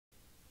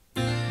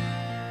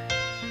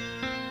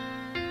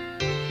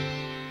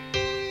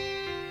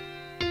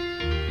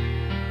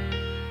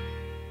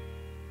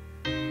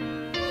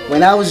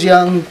When I was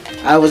young,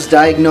 I was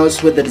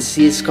diagnosed with a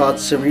disease called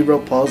cerebral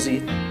palsy.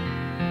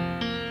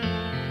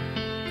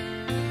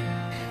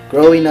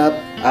 Growing up,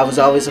 I was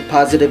always a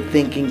positive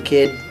thinking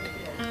kid,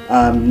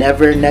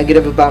 never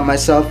negative about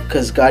myself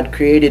because God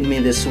created me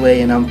this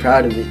way and I'm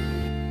proud of it.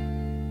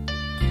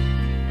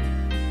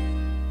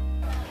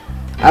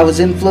 I was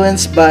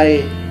influenced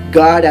by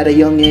God at a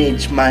young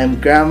age. My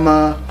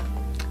grandma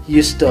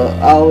used to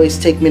always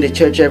take me to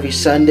church every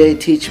Sunday,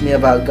 teach me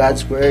about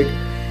God's Word,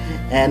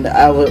 and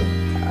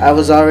I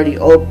was already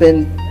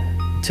open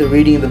to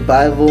reading the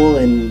Bible,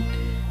 and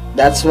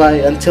that's why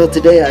until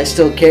today I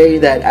still carry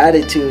that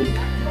attitude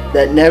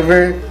that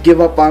never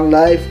give up on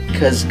life,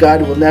 because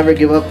God will never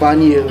give up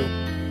on you.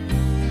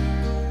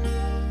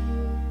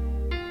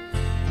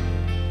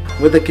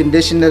 With the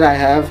condition that I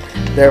have,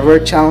 there were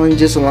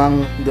challenges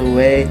along the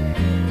way,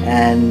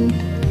 and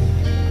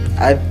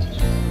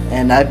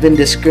I've been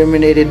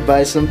discriminated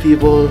by some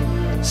people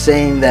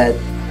saying that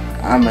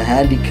I'm a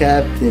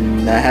handicapped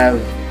and I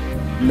have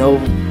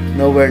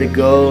nowhere to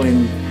go,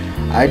 and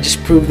I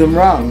just proved them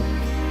wrong.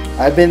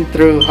 I've been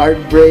through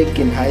heartbreak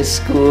in high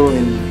school,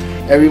 and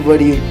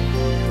everybody,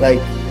 like,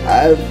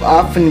 I've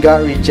often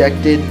got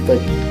rejected, but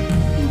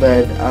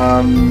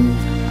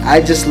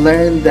I just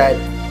learned that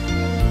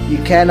you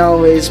can't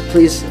always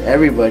please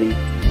everybody.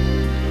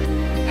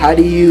 How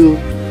do you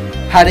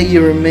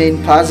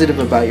remain positive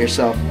about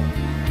yourself?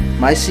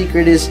 My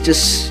secret is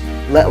just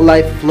let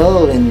life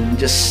flow and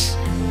just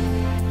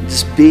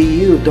be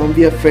you. Don't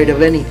be afraid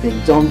of anything.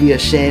 Don't be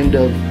ashamed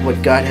of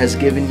what God has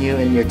given you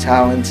and your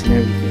talents and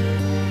everything.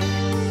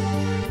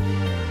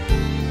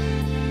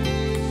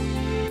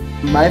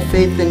 My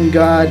faith in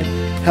God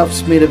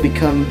helps me to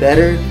become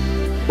better,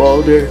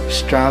 bolder,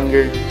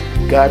 stronger.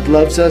 God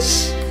loves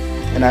us,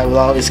 and I will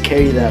always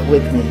carry that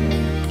with me.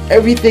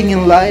 Everything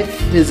in life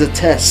is a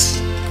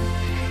test.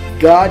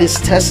 God is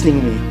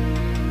testing me.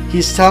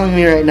 He's telling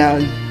me right now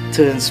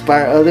to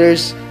inspire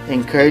others,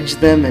 encourage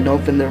them, and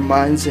open their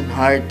minds and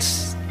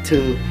hearts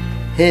to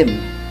Him.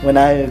 When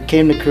I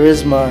came to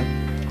Charisma,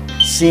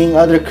 seeing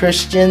other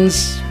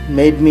Christians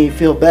made me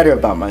feel better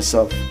about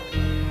myself.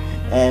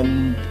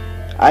 And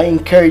I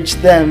encourage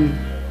them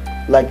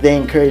like they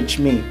encourage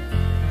me.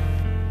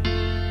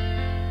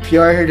 If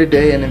you are here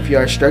today and if you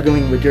are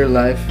struggling with your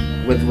life,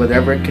 with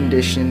whatever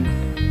condition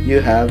you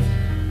have,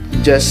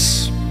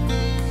 just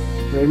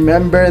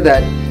remember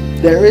that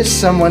there is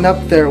someone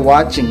up there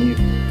watching you,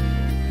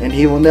 and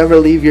He will never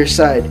leave your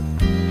side.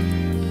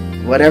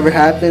 Whatever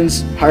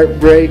happens,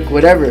 heartbreak,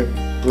 whatever,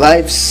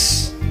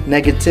 life's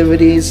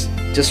negativities,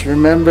 just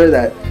remember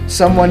that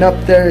someone up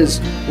there is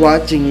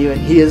watching you,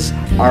 and He is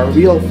our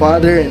real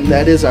Father, and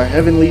that is our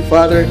Heavenly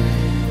Father,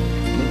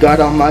 God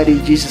Almighty,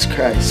 Jesus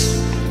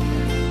Christ.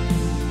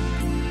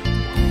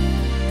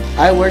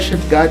 I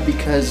worship God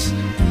because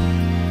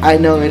I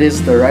know it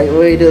is the right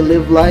way to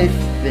live life,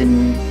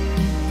 and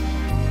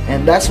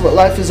that's what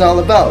life is all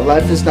about.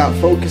 Life is not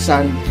focused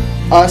on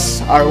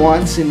us, our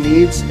wants and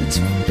needs.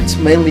 It's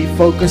mainly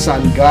focused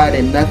on God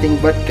and nothing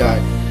but God.